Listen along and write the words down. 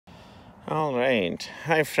All right.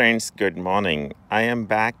 Hi, friends. Good morning. I am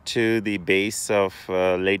back to the base of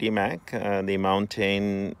Lady Mac, the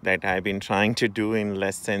mountain that I've been trying to do in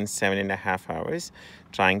less than 7.5 hours,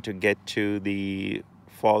 trying to get to the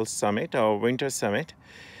fall summit or winter summit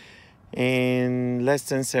in less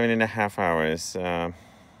than 7.5 hours.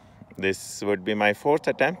 This would be my fourth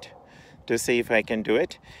attempt to see if I can do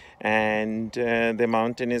it. And the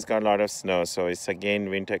mountain has got a lot of snow, so it's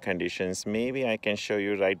again winter conditions. Maybe I can show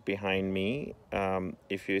you right behind me.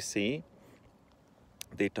 If you see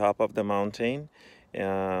the top of the mountain,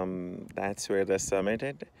 that's where the summit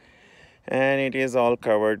is, and it is all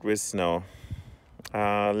covered with snow.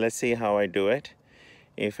 Let's see how I do it.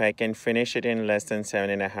 If I can finish it in less than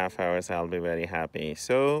 7.5 hours, I'll be very happy.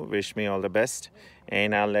 So wish me all the best,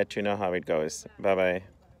 and I'll let you know how it goes. Bye bye.